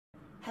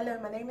Hello,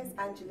 my name is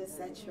Angela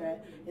Sekyere.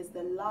 It's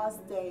the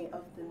last day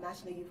of the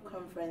National Youth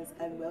Conference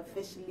and we're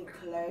officially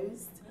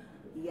closed.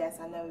 Yes,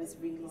 I know it's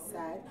really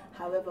sad.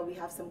 However, we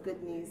have some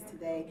good news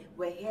today.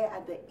 We're here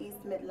at the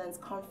East Midlands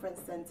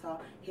Conference Centre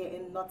here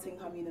in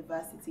Nottingham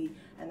University,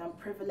 and I'm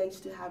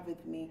privileged to have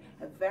with me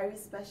a very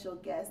special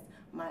guest,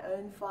 my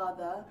own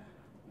father,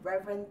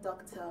 Reverend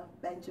Dr.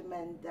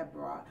 Benjamin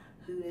Debrah,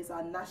 who is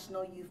our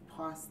National Youth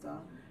Pastor.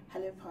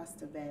 Hello,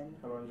 Pastor Ben.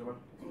 Hello, Angela.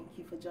 Thank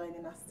you for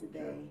joining us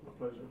today. Yeah, my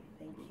pleasure.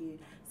 Thank you.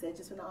 So I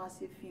just want to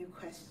ask you a few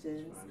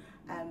questions.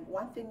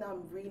 One thing that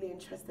I'm really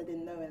interested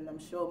in knowing, and I'm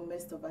sure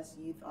most of us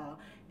youth are,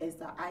 is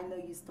that I know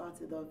you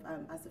started off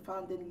as a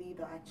founding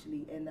leader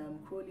actually in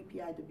Crawley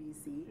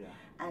PIWC,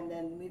 and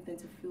then moved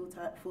into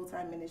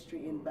full-time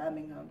ministry in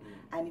Birmingham,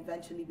 and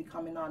eventually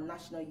becoming our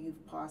National Youth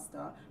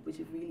Pastor, which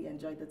we've really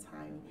enjoyed the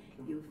time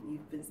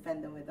you've been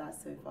spending with us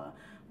so far.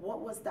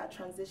 What was that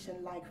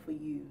transition like for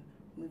you?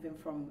 Moving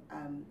from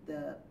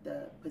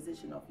the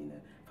position of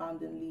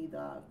founding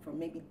leader, from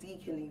maybe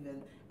deacon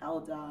even,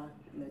 elder,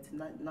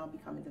 to now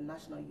becoming the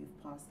National Youth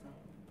Pastor.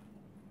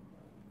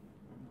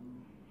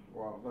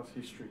 Wow, that's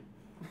history.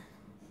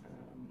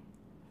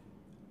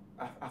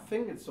 I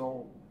think it's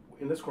all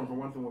in this conference.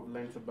 One thing we've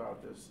learned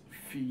about is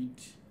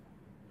feed.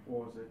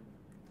 What was it?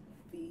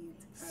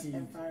 Feed,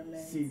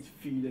 environment. Seed,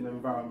 feed, and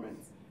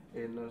environment.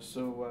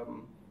 So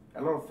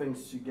a lot of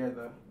things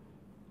together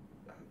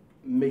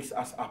makes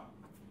us up.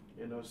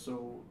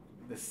 So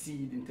the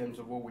seed in terms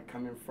of where we're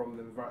coming from,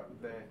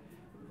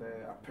 the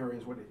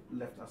parents, what they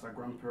left us, our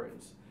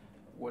grandparents,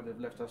 what they've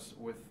left us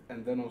with,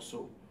 and then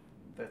also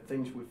the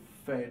things we've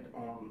fed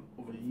on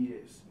over the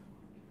years,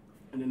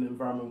 and then the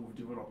environment we've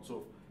developed.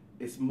 So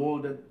it's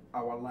molded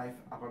our life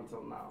up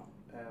until now.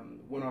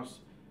 When I was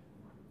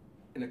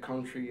in the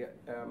country,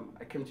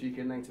 I came to UK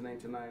in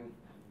 1999,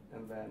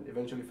 and then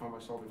eventually found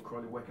myself in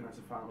Crawley working as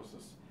a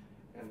pharmacist.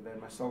 And then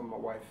myself and my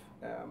wife,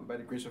 by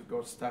the grace of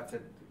God,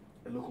 started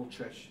a local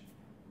church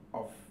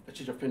of the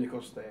Church of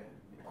Pentecost there,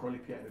 Crawley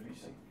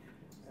PIWC.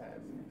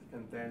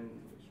 And then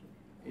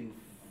in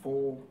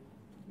 4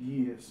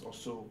 years or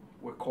so,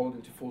 we're called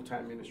into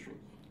full-time ministry.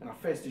 And our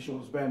first station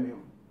was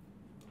Birmingham.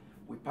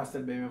 We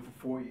pastored Birmingham for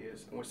 4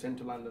 years and we're sent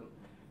to London.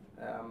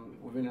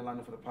 We've been in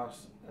London for the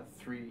past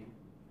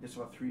just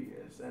about 3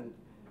 years.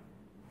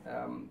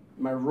 And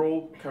my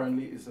role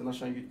currently is the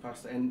National Youth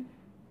Pastor, and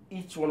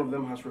each one of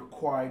them has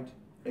required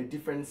a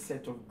different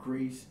set of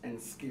grace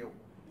and skill.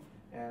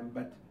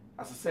 But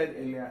as I said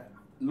earlier,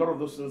 a lot of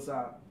those things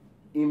are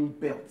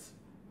inbuilt.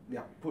 They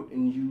are put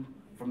in you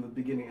from the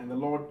beginning, and the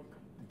Lord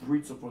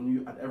breathes upon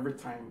you at every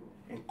time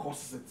and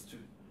causes it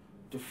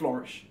to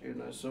flourish.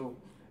 So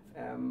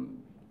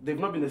they've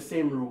not been the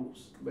same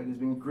rules, but it's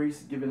been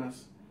grace given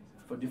us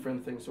for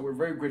different things. So we're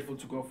very grateful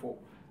to God for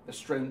the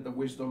strength, the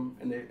wisdom,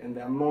 and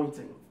the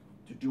anointing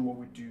to do what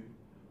we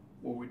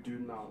do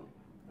now.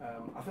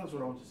 I think that's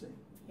what I want to say.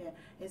 Yeah,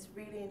 it's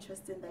really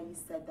interesting that you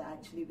said that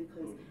actually,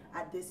 because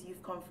at this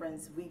youth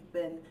conference we've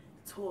been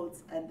taught,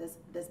 and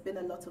there's been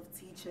a lot of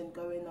teaching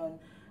going on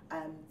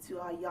to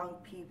our young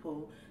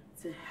people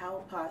to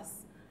help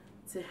us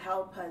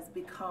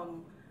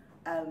become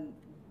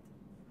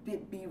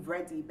be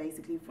ready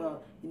basically for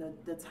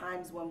the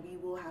times when we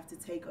will have to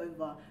take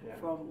over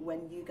from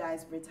when you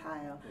guys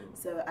retire.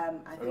 So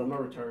I think I'm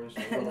not retiring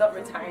soon. not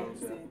retiring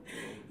soon.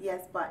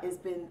 Yes, but it's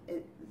been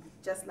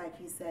just like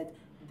you said.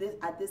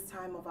 At this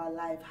time of our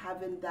life,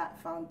 having that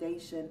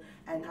foundation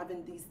and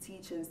having these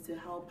teachings to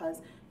help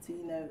us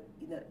to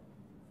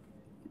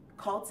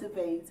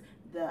cultivate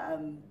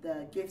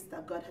the gifts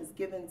that God has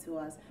given to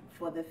us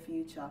for the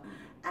future.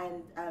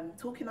 And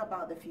talking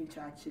about the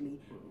future, actually,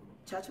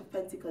 Church of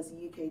Pentecost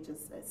UK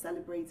just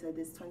celebrated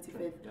its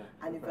 25th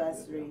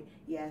anniversary,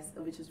 yes,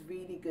 which is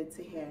really good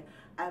to hear.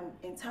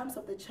 In terms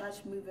of the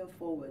church moving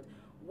forward,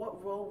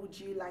 what role would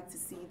you like to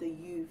see the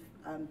youth,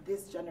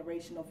 this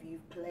generation of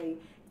youth, play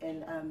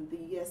in the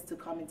years to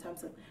come in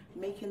terms of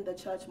making the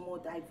church more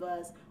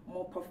diverse,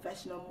 more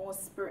professional, more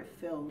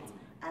spirit-filled,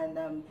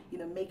 and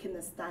making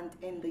a stand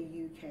in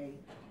the UK?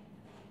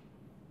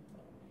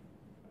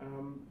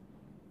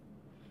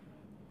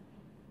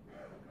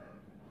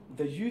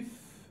 The youth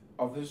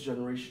of this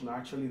generation are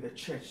actually the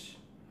church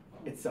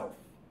itself.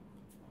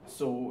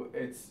 So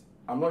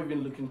I'm not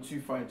even looking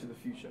too far into the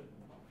future.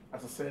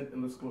 As I said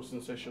in this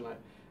closing session,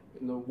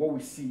 what we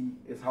see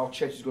is how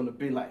church is going to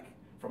be like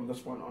from this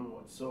point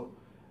onwards. So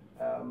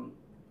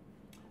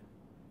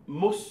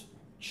most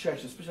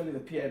churches, especially the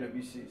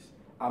PIWCs,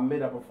 are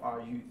made up of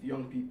our youth,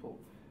 young people.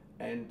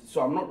 And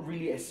so I'm not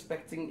really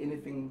expecting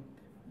anything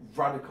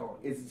radical.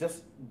 It's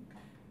just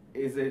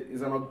is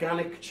an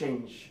organic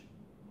change.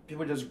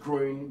 People just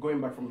going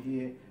back from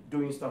here,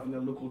 doing stuff in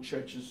their local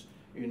churches,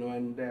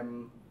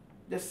 and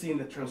just seeing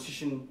the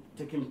transition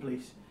taking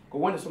place. But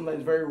when it's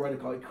sometimes very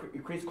radical,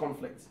 it creates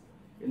conflict.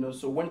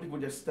 So when people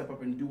just step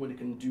up and do what they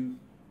can do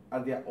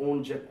at their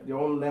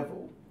own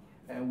level,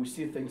 and we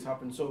see things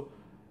happen. So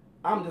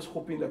I'm just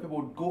hoping that people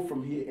would go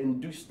from here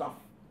and do stuff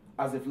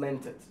as they've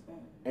learned it,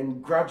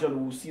 and gradually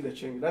we'll see the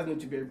change. It doesn't need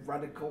to be a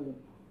radical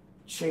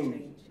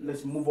change.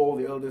 Let's move all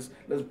the elders.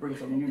 Let's bring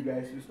some new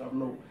guys to stuff.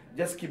 No,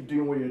 just keep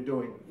doing what you're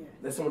doing. Yes.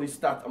 Let somebody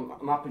start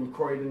an app in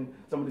Croydon.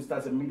 Somebody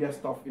starts a media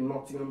stuff in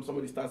Nottingham.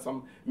 Somebody starts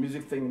some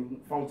music thing in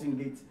Fountain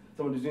Gate.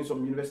 Somebody's doing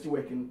some university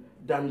work in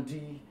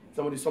Dundee.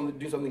 Somebody's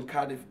doing something in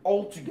Cardiff.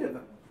 All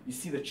together, you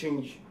see the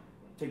change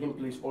taking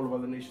place all over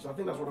the nation. So I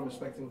think that's what I'm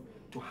expecting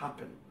to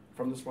happen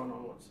from this point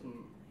onwards.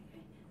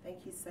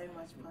 Thank you so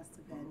much,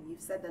 Pastor Ben. You've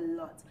said a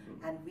lot,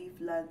 and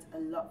we've learned a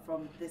lot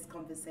from this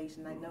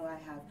conversation. I know I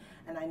have,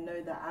 and I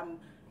know that I'm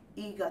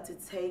eager to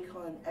take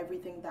on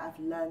everything that I've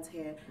learned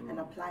here and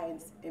apply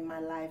it in my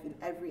life, in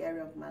every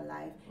area of my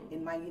life,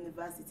 in my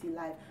university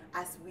life,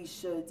 as we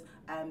should,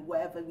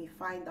 wherever we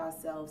find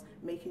ourselves,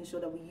 making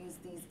sure that we use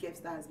these gifts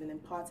that has been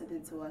imparted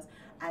into us.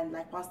 And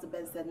like Pastor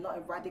Ben said, not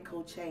a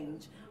radical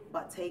change,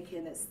 but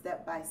taking it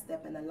step by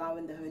step and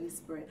allowing the Holy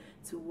Spirit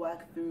to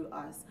work through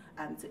us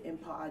and to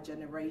impart our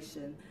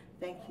generation.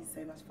 Thank you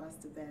so much,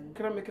 Pastor Ben.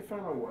 Can I make a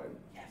final word?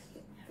 Yes.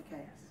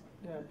 Okay.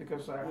 Yeah,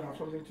 because I have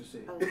something to say.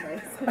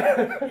 Okay.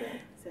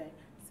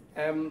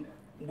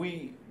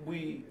 We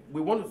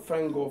want to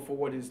thank God for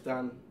what He's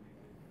done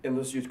in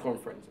this youth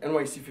conference.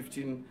 NYC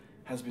 15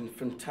 has been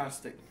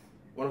fantastic.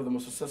 One of the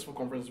most successful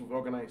conferences we've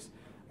organized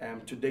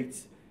to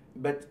date.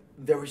 But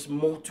there is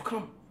more to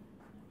come.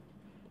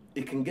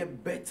 It can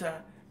get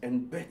better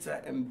and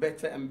better and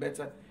better and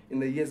better in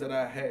the years that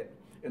are ahead.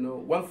 You know,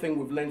 one thing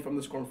we've learned from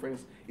this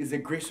conference is the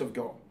grace of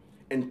God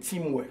and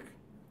teamwork,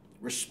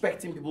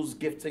 respecting people's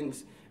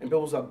giftings and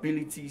people's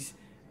abilities,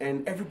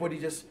 and everybody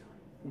just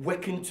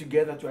working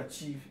together to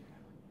achieve,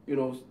 you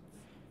know,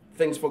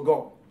 things for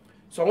God.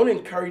 So I want to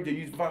encourage the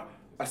youth.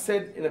 I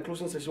said in the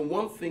closing session,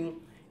 one thing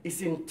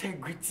is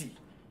integrity.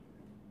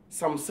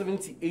 Psalm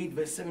 78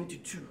 verse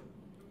 72.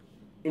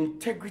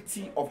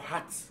 Integrity of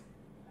heart.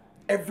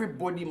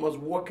 Everybody must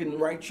walk in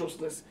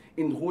righteousness,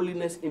 in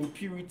holiness, in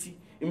purity,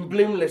 in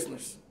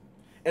blamelessness.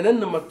 And then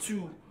number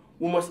 2,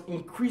 we must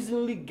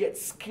increasingly get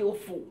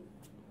skillful.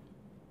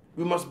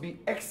 We must be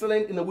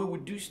excellent in the way we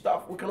do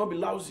stuff. We cannot be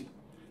lousy.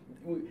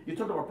 You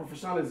talked about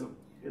professionalism.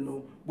 You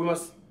know, we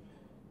must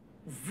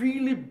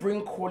really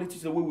bring quality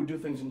to the way we do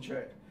things in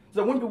church.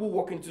 So when people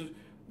walk into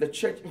the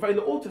church, in fact, in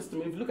the Old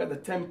Testament, if you look at the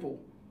temple,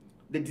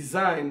 the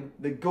design,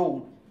 the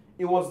gold,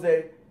 it was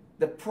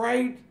the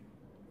pride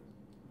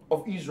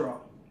of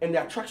Israel and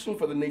the attraction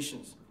for the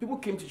nations. People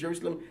came to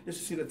Jerusalem just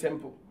to see the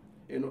temple,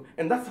 you know,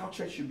 and that's how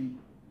church should be.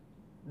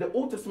 The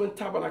Old Testament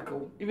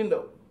tabernacle, even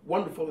the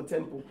one before the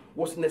temple,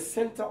 was in the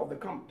center of the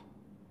camp,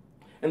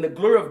 and the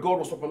glory of God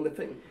was upon the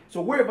thing. So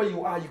wherever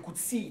you are, you could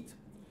see it.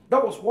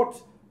 That was what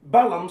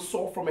Balaam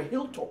saw from a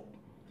hilltop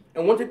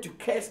and wanted to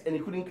curse, and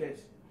he couldn't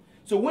curse.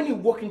 So when you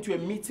walk into a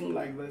meeting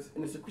like this,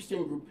 and it's a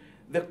Christian group,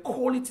 the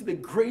quality, the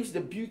grace,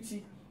 the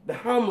beauty, the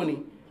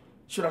harmony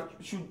should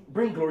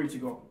bring glory to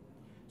God.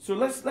 So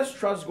let's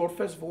trust God,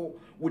 first of all,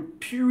 with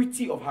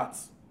purity of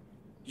hearts.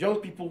 Young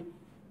people,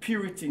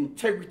 purity,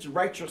 integrity,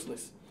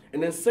 righteousness.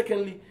 And then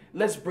secondly,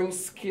 let's bring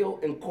skill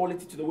and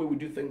quality to the way we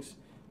do things,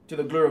 to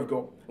the glory of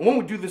God. And when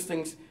we do these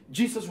things,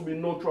 Jesus will be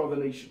known throughout the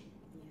nation.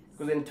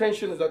 Because the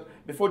intention is that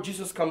before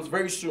Jesus comes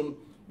very soon,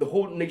 the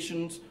whole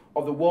nations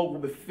of the world will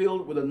be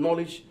filled with the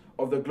knowledge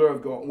of the glory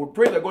of God. And we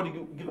pray that God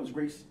will give us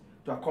grace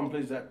to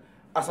accomplish that.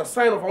 As a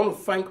sign of, I want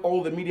to thank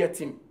all the media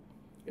team,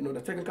 you know,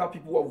 the technical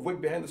people who have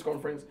worked behind this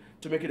conference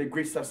to make it a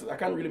great success. I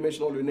can't really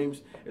mention all your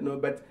names, you know,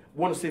 but I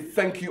want to say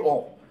thank you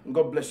all. And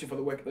God bless you for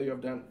the work that you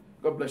have done.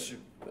 God bless you.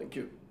 Thank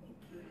you.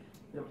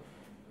 Yep.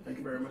 Thank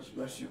you very much.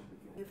 Bless you.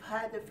 You've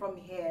heard it from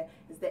here.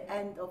 It's the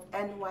end of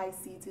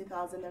NYC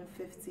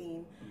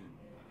 2015.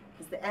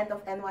 It's the end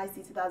of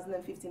NYC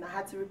 2015. I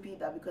had to repeat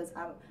that because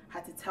I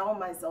had to tell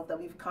myself that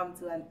we've come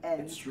to an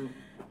end. It's true.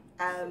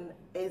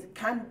 It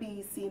can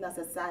be seen as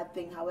a sad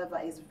thing, however,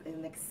 it's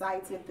an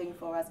exciting thing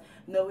for us,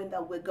 knowing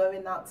that we're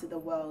going out to the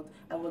world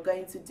and we're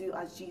going to do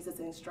as Jesus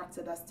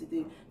instructed us to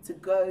do, to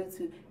go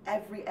to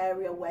every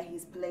area where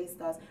He's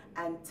placed us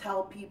and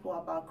tell people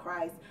about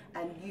Christ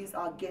and use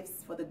our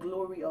gifts for the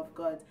glory of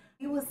God.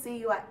 We will see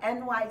you at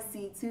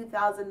NYC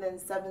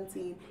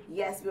 2017.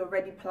 Yes, we're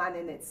already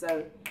planning it,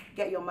 so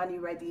get your money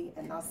ready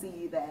and I'll see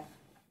you there.